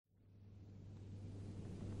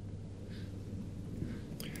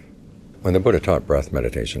When the Buddha taught breath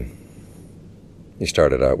meditation, he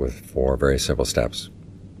started out with 4 very simple steps.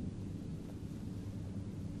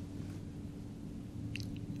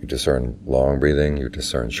 You discern long breathing, you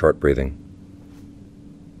discern short breathing.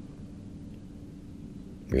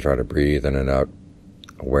 You try to breathe in and out,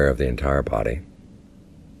 aware of the entire body.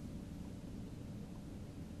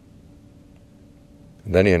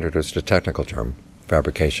 And then he introduced a technical term,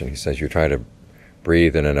 fabrication. He says you try to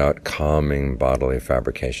breathe in and out, calming bodily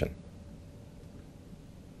fabrication.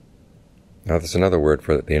 Now there's another word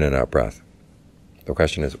for the in and out breath. The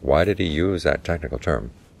question is, why did he use that technical term?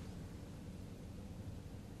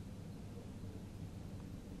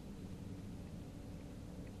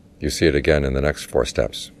 You see it again in the next 4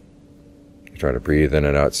 steps. You try to breathe in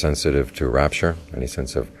and out, sensitive to rapture, any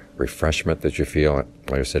sense of refreshment that you feel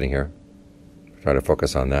while you're sitting here. Try to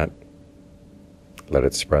focus on that. Let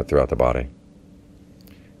it spread throughout the body.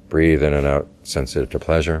 Breathe in and out, sensitive to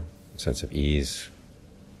pleasure, sense of ease.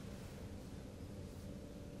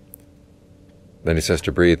 Then he says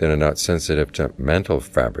to breathe in and out, sensitive to mental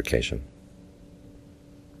fabrication,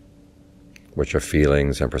 which are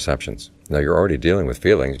feelings and perceptions. Now you're already dealing with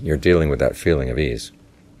feelings. You're dealing with that feeling of ease.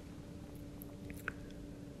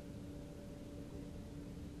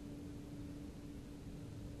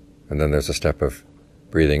 And then there's a step of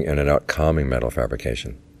breathing in and out, calming mental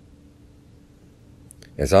fabrication.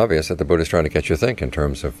 It's obvious that the Buddha is trying to get you to think in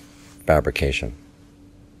terms of fabrication.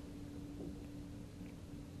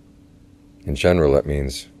 In general, it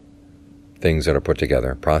means things that are put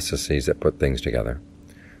together, processes that put things together.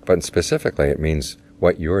 But specifically, it means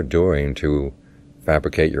what you're doing to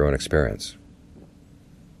fabricate your own experience.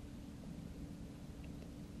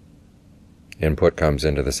 Input comes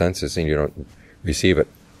into the senses, and you don't receive it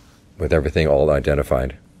with everything all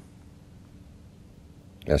identified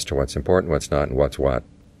as to what's important, what's not, and what's what.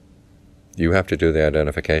 You have to do the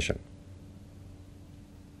identification.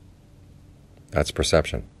 That's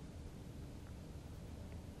perception.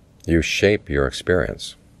 You shape your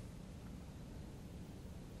experience.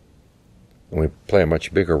 And we play a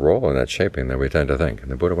much bigger role in that shaping than we tend to think.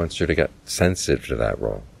 And the Buddha wants you to get sensitive to that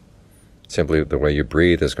role. Simply the way you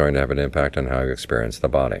breathe is going to have an impact on how you experience the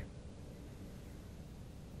body.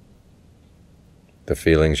 The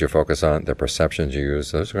feelings you focus on, the perceptions you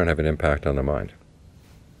use, those are going to have an impact on the mind.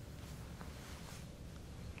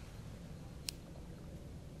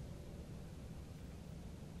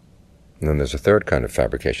 And then there's a third kind of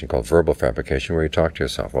fabrication called verbal fabrication, where you talk to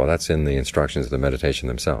yourself. Well, that's in the instructions of the meditation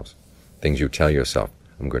themselves. Things you tell yourself.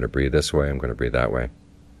 I'm going to breathe this way, I'm going to breathe that way.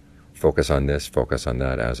 Focus on this, focus on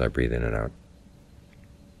that as I breathe in and out.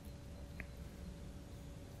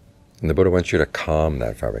 And the Buddha wants you to calm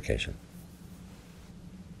that fabrication.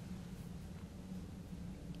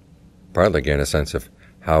 Partly gain a sense of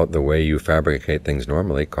how the way you fabricate things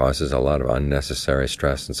normally causes a lot of unnecessary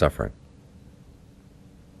stress and suffering.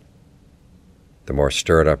 The more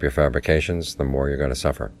stirred up your fabrications, the more you're going to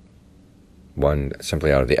suffer. 1,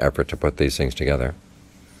 simply out of the effort to put these things together.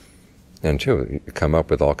 And 2, you come up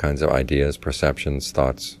with all kinds of ideas, perceptions,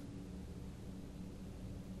 thoughts,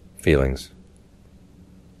 feelings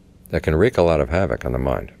that can wreak a lot of havoc on the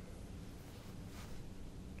mind.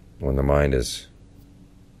 When the mind is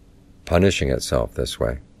punishing itself this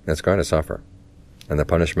way, it's going to suffer. And the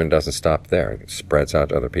punishment doesn't stop there. It spreads out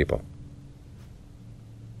to other people.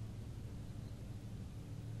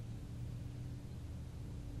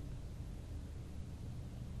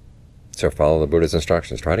 So follow the Buddha's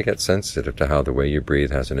instructions. Try to get sensitive to how the way you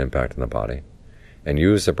breathe has an impact on the body. And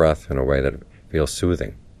use the breath in a way that feels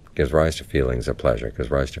soothing, gives rise to feelings of pleasure,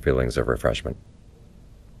 gives rise to feelings of refreshment.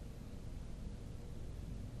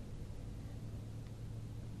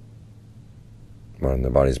 When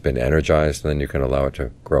the body's been energized, then you can allow it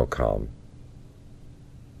to grow calm.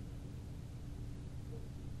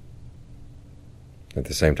 At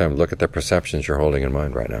the same time, look at the perceptions you're holding in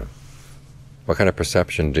mind right now. What kind of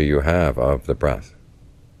perception do you have of the breath?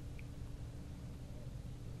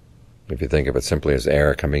 If you think of it simply as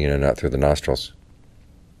air coming in and out through the nostrils,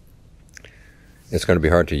 it's going to be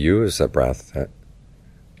hard to use the breath to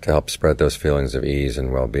help spread those feelings of ease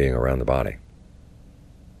and well-being around the body.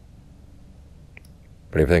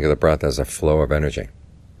 But if you think of the breath as a flow of energy,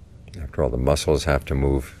 after all, the muscles have to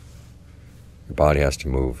move, the body has to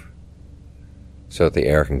move, so that the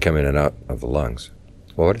air can come in and out of the lungs.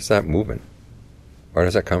 Well, what is that movement? Where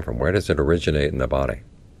does that come from? Where does it originate in the body?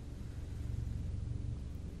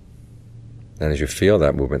 And as you feel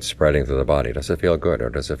that movement spreading through the body, does it feel good, or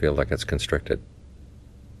does it feel like it's constricted?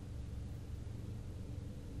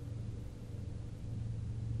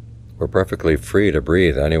 We're perfectly free to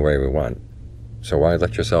breathe any way we want. So why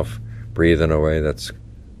let yourself breathe in a way that's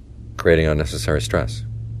creating unnecessary stress.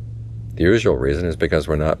 The usual reason is because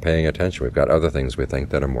we're not paying attention. We've got other things we think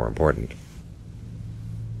that are more important.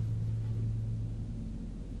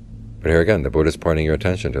 But here again, the Buddha is pointing your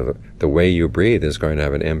attention to the way you breathe is going to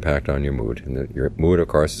have an impact on your mood. And your mood, of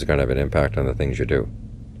course, is going to have an impact on the things you do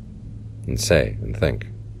and say and think.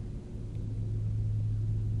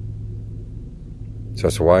 So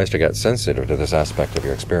it's wise to get sensitive to this aspect of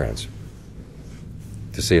your experience,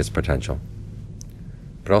 to see its potential,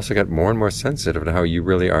 but also get more and more sensitive to how you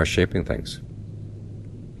really are shaping things.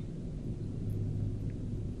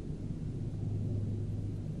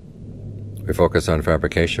 We focus on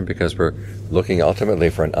fabrication because we're looking ultimately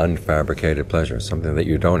for an unfabricated pleasure, something that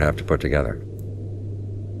you don't have to put together.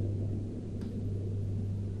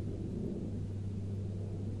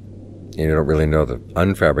 You don't really know the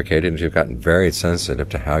unfabricated until you've gotten very sensitive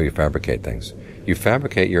to how you fabricate things. You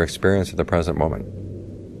fabricate your experience of the present moment.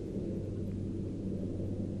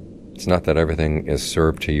 It's not that everything is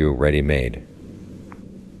served to you ready-made,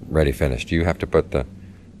 ready-finished. You have to put the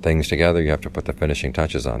things together, you have to put the finishing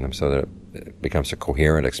touches on them so that it becomes a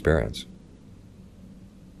coherent experience.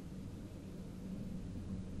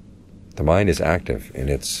 The mind is active in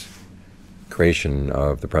its creation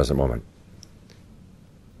of the present moment.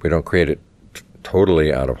 We don't create it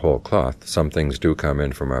totally out of whole cloth. Some things do come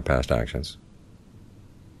in from our past actions.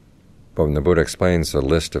 But when the Buddha explains the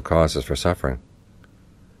list of causes for suffering,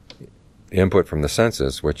 the input from the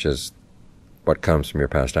senses, which is what comes from your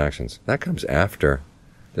past actions, that comes after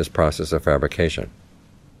this process of fabrication.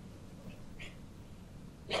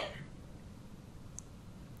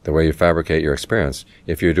 The way you fabricate your experience,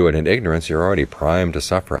 if you do it in ignorance, you're already primed to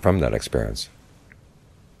suffer from that experience.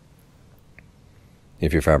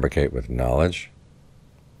 If you fabricate with knowledge,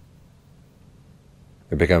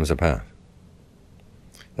 it becomes a path.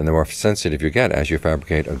 And the more sensitive you get as you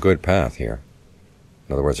fabricate a good path here,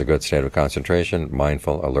 in other words, a good state of concentration,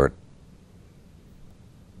 mindful, alert,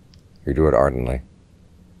 you do it ardently,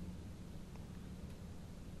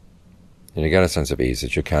 and you get a sense of ease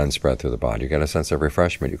that you can spread through the body. You get a sense of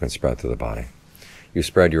refreshment you can spread through the body. You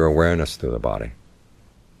spread your awareness through the body.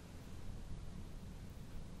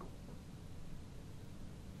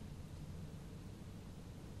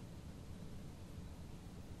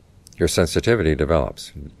 Your sensitivity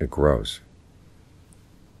develops, it grows.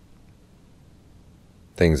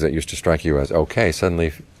 Things that used to strike you as okay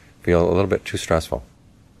suddenly feel a little bit too stressful.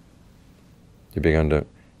 You begin to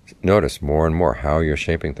notice more and more how you're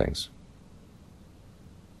shaping things,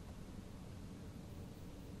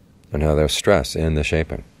 and how there's stress in the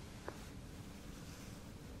shaping.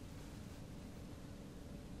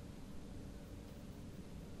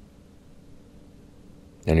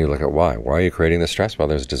 And you look at why. Why are you creating the stress? Well,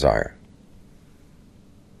 there's desire.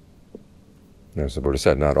 As the Buddha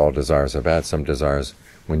said, not all desires are bad. Some desires,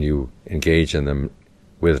 when you engage in them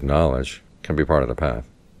with knowledge, can be part of the path.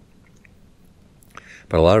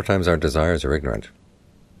 But a lot of times our desires are ignorant.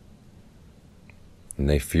 And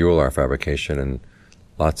they fuel our fabrication in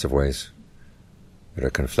lots of ways that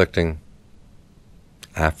are conflicting,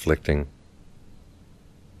 afflicting,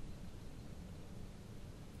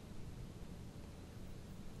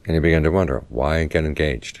 and you begin to wonder, why get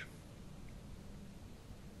engaged?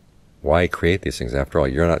 Why create these things? After all,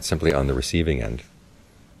 you're not simply on the receiving end.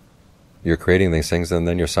 You're creating these things and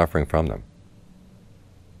then you're suffering from them.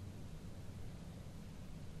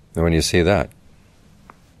 And when you see that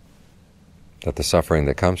the suffering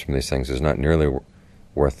that comes from these things is not nearly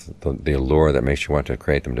worth the allure that makes you want to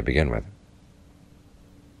create them to begin with,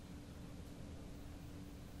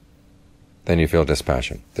 then you feel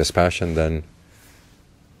dispassion. Dispassion then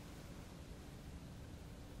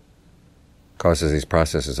causes these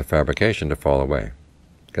processes of fabrication to fall away,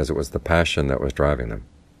 because it was the passion that was driving them.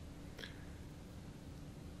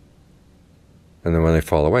 And then when they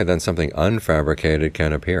fall away, then something unfabricated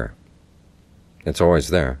can appear. It's always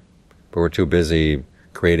there, but we're too busy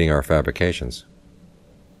creating our fabrications.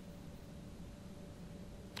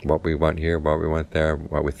 What we want here, what we want there,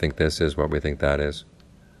 what we think this is, what we think that is.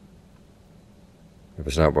 If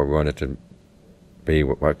it's not what we want it to be,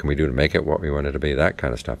 what can we do to make it what we want it to be, that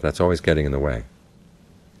kind of stuff. That's always getting in the way.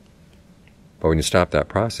 But when you stop that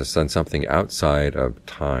process, then something outside of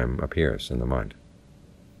time appears in the mind.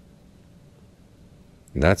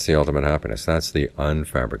 And that's the ultimate happiness. That's the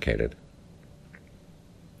unfabricated.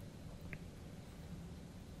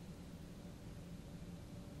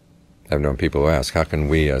 I've known people who ask, how can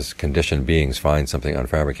we as conditioned beings find something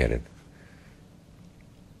unfabricated?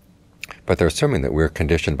 But they're assuming that we're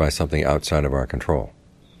conditioned by something outside of our control.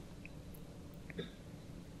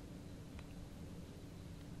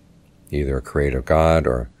 Either a creative God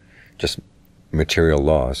or just material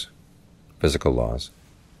laws. physical laws.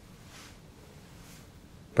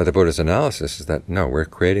 But the Buddha's analysis is that, no, we're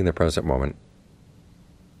creating the present moment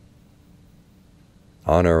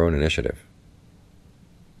on our own initiative,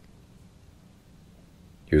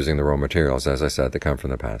 using the raw materials, as I said, that come from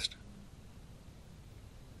the past,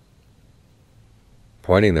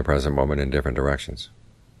 pointing the present moment in different directions.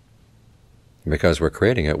 And because we're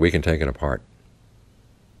creating it, we can take it apart.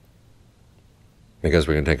 Because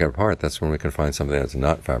we can take it apart, that's when we can find something that's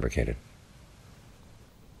not fabricated.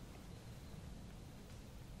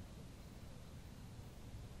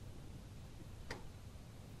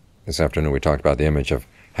 This afternoon we talked about the image of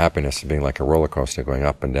happiness being like a roller coaster going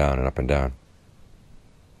up and down and up and down.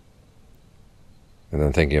 And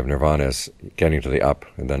then thinking of nirvana as getting to the up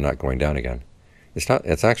and then not going down again. It's not.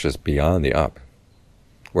 It's actually just beyond the up.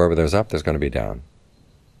 Wherever there's up, there's going to be down.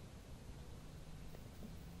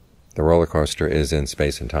 The roller coaster is in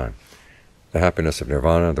space and time. The happiness of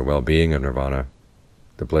nirvana, the well-being of nirvana,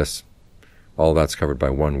 the bliss, all that's covered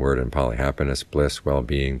by one word in Pali: happiness, bliss,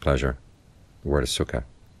 well-being, pleasure. The word is sukha.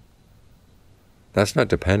 That's not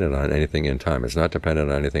dependent on anything in time. It's not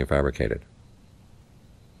dependent on anything fabricated,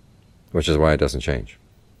 which is why it doesn't change.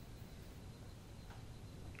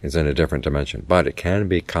 It's in a different dimension. But it can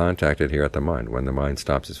be contacted here at the mind when the mind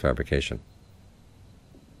stops its fabrication.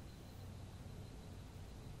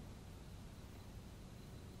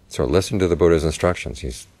 So listen to the Buddha's instructions.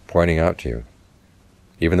 He's pointing out to you,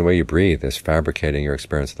 even the way you breathe is fabricating your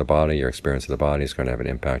experience of the body. Your experience of the body is going to have an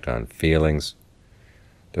impact on feelings.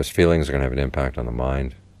 Those feelings are going to have an impact on the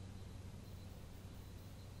mind.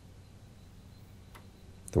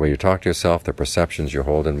 The way you talk to yourself, the perceptions you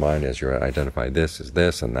hold in mind as you identify this is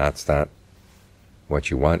this and that's that, what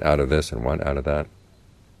you want out of this and want out of that.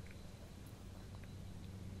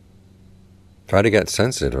 Try to get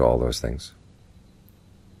sensitive to all those things,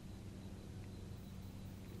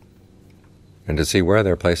 and to see where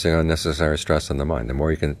they're placing unnecessary stress on the mind. The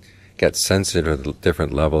more you can get sensitive to the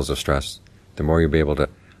different levels of stress, the more you'll be able to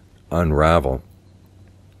unravel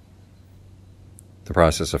the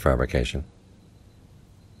process of fabrication.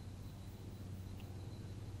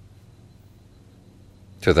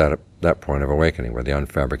 To that point of awakening where the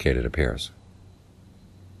unfabricated appears.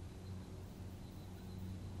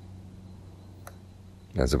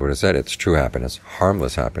 As the Buddha said, it's true happiness,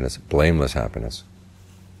 harmless happiness, blameless happiness.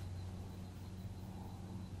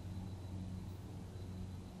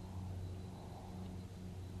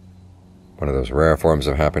 One of those rare forms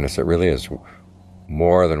of happiness that really is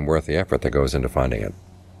more than worth the effort that goes into finding it.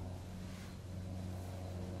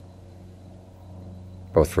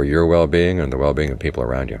 Both for your well-being and the well-being of people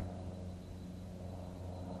around you.